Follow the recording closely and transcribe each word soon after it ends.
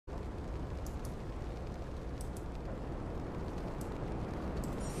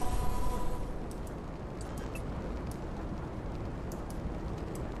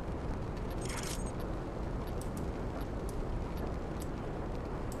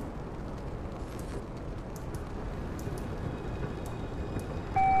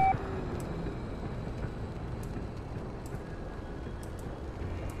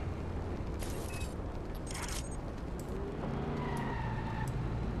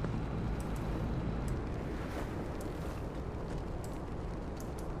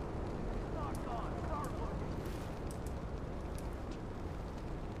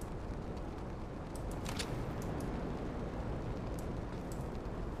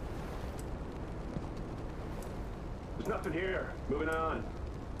There's nothing here. Moving on.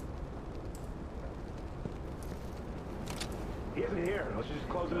 He isn't here. Let's just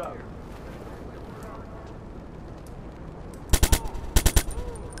close it up.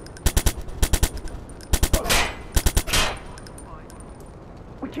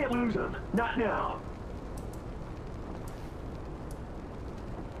 We can't lose him. Not now.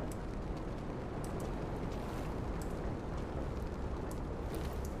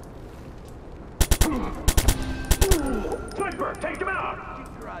 Sniper, take him out!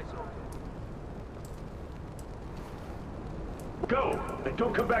 Keep your eyes open. Go! And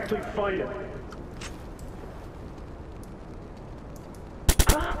don't come back till you find him.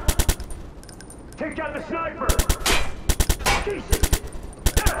 Take down the sniper! Jesus!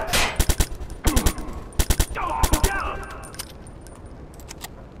 Oh, look down!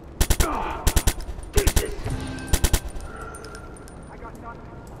 Oh, Jesus! I got nothing.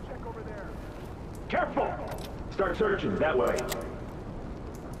 Check over there. Careful! Start searching that way.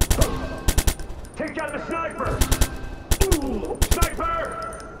 Take down the sniper! Ooh,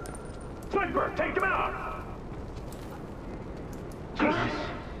 sniper! Sniper, take him out! Jesus!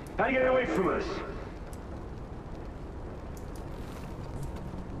 How do you get away from us?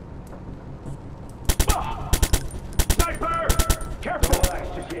 Sniper! Careful! Relax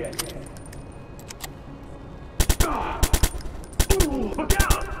just yet. Ooh, look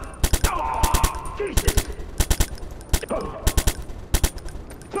out! Oh, Jesus!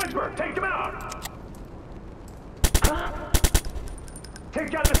 Sniper, take him out! Take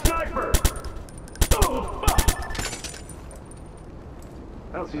down the sniper!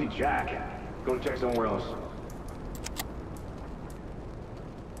 I don't see Jack. Go check somewhere else.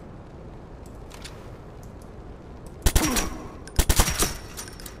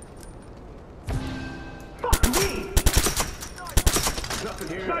 Fuck me! Nothing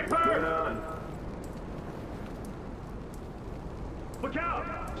here. Sniper! Look out!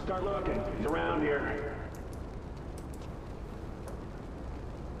 Start looking. He's around here.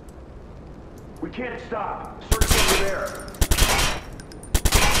 We can't stop. Search over there.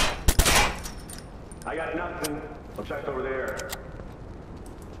 I got nothing. I'll check over there.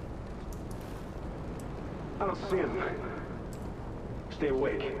 I don't see him. Stay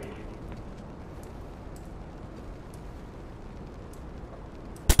awake.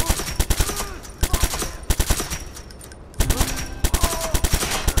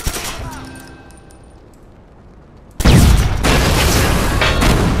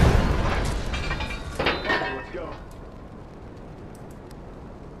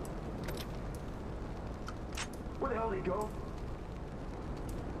 Where the hell did he go?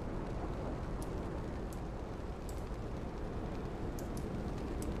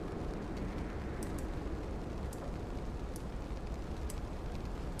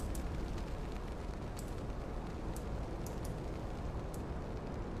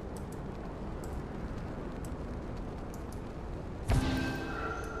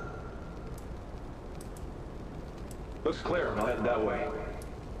 Looks clear. I'll head that way.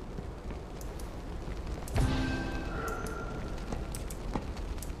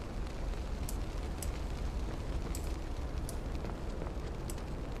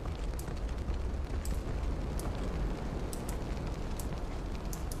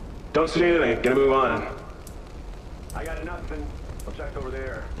 Don't see anything. Gonna move on. I got nothing. I'll check over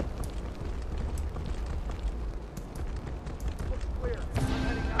there. Looks clear. I'm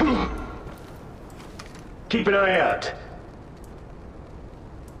heading out. Keep an eye out.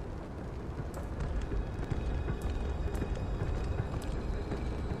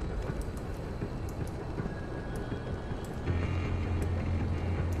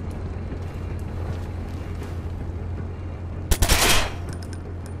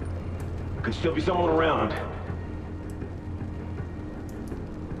 Could still be someone around.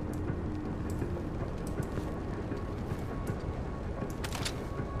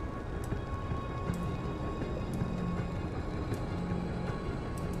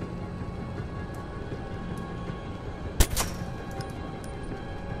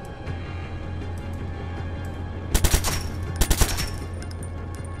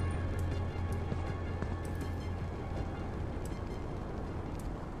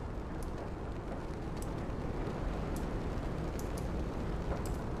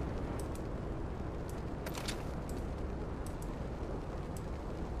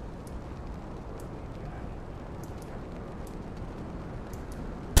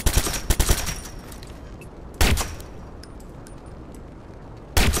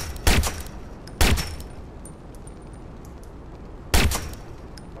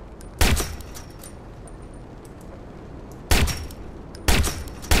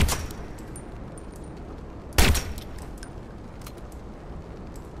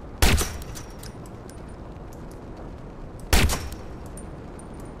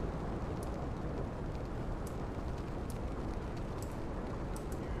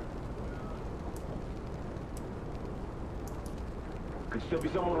 Could still be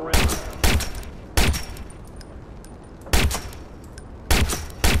someone around.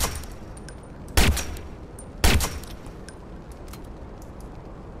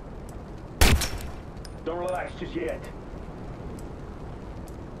 Don't relax just yet.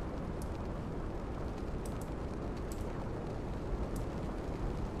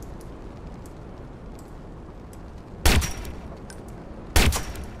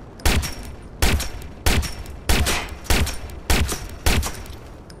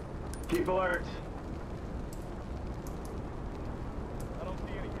 Keep alert. I don't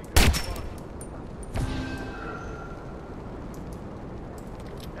see anything going on.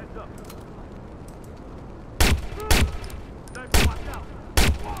 Heads up. Sniper, watch out.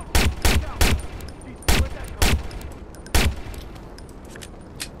 Watch out. Jesus, where'd that come from?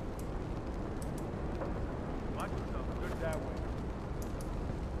 Watch yourself. Good that way.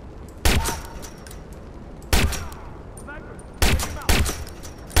 Sniper, take him out.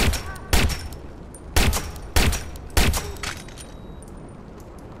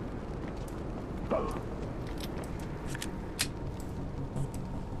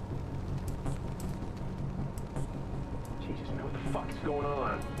 Jesus, man, what the fuck is going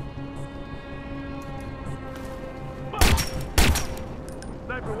on?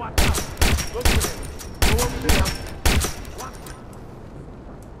 Sniper, watch out. Look for him. Go over there. Watch him.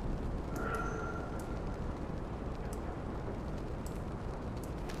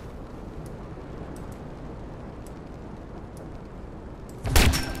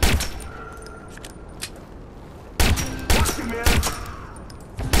 Watch him, man!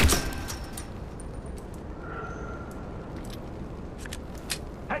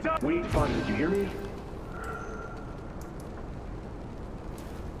 Heads up! We need to find him, did you hear me?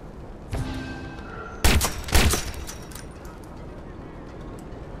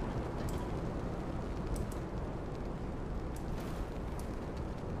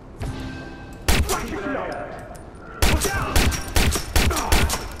 Watch yourself! Look out!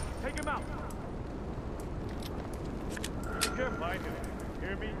 Take him out. Be careful, I do.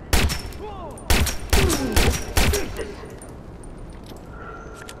 Hear me? Whoa! Jesus!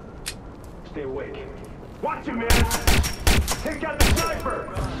 Stay awake. Watch him, man! Take out the sniper!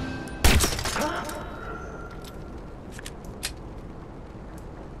 Huh?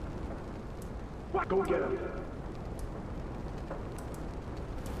 What? Go get him.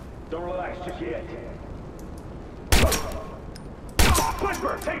 Don't relax just yet.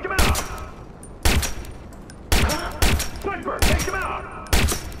 Sniper, take him out! Sniper, take him out!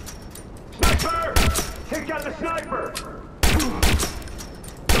 Sniper! Take out the sniper!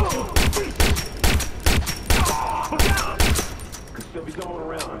 Look out! Could still be someone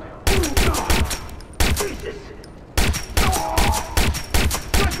around. Jesus!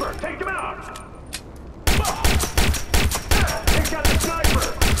 Sniper, take him out! Take out the sniper!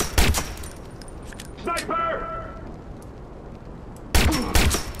 Sniper!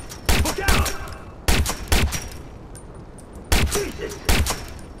 Look out! Jesus!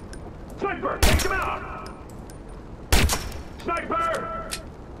 Sniper, take him out! Sniper!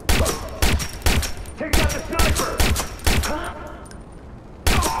 Take out the sniper!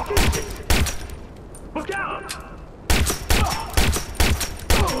 Jesus! Look out!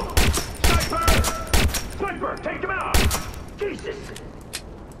 Sniper! Sniper, take him out! Jesus!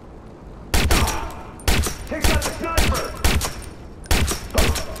 Take out the sniper!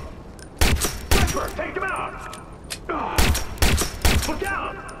 Sniper, take him out! Look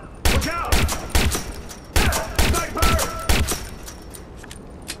out! Look out! Sniper!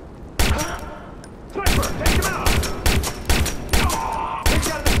 Sniper, take him out! Take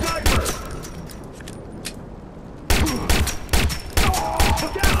out the sniper!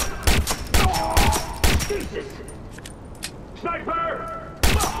 Look out! Jesus! Sniper!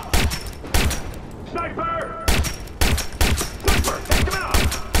 Sniper! Sniper, take him out!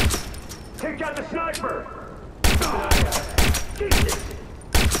 Take out the sniper! Jesus!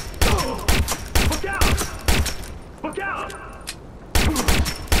 Look out! Look out!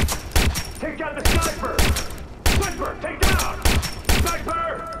 Take out the sniper! Sniper, take him out! Sniper!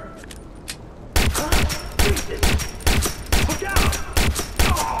 Jesus! Look out!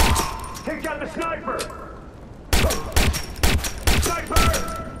 Take out the sniper! Sniper!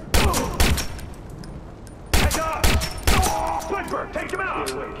 Heads up! Sniper, take him out!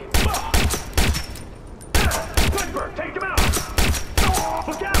 Sniper, take him out!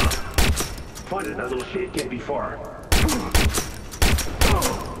 Look out! Find it, that little shit can't be far.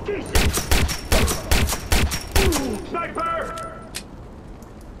 Jesus! Sniper!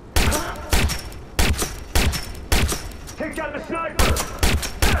 Take out the sniper!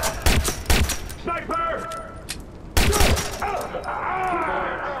 Sniper!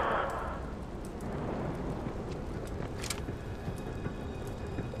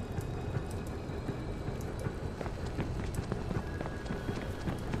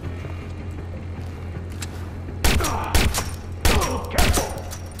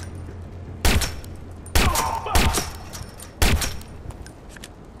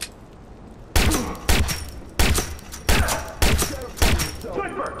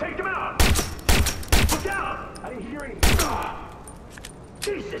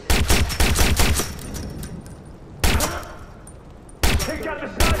 Jesus! Take out the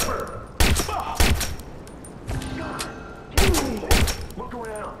sniper! God! Look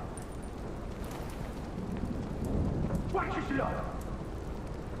around! Watch your shit up!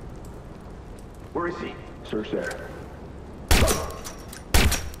 Where is he? Search there.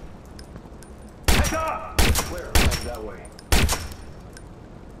 Heads up! Clear, right that way.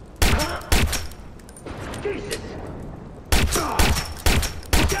 Jesus!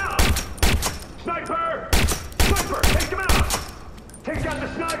 Look out! Sniper! Sniper! Take him out! Take out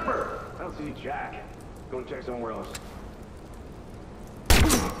the sniper! I don't see Jack. Go and check somewhere else.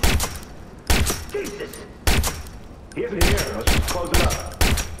 Jesus! He isn't here. Let's just close it up.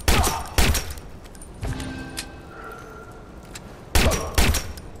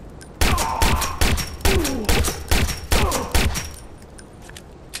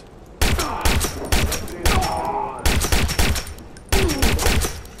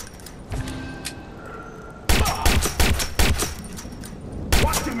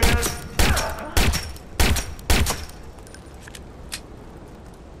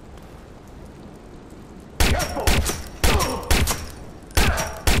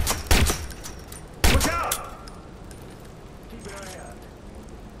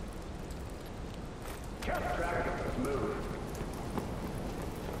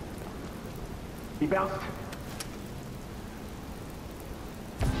 He bounced.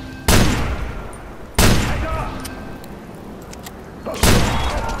 Heads up!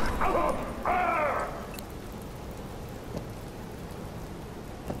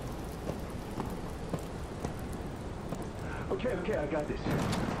 Okay, I got this.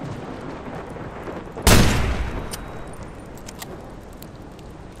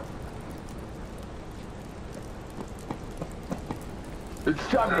 It's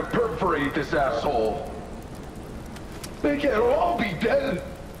time to perforate this asshole. They can't all be dead.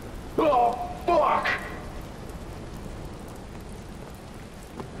 Oh, fuck!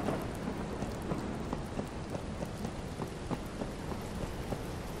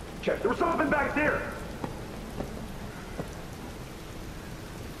 Check, there was something back there.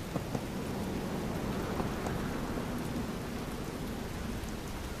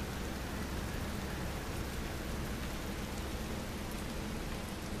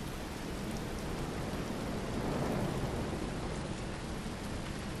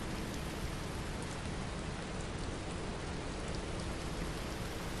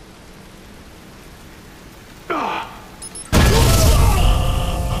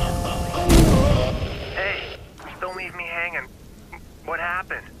 What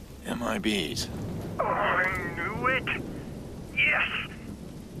happened? MIBs. Oh, I knew it! Yes!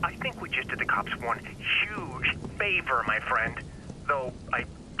 I think we just did the cops one huge favor, my friend. Though, I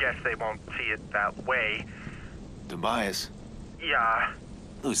guess they won't see it that way. Tobias. Yeah.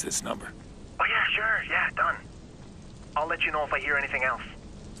 Who's this number? Oh yeah, sure, yeah, done. I'll let you know if I hear anything else.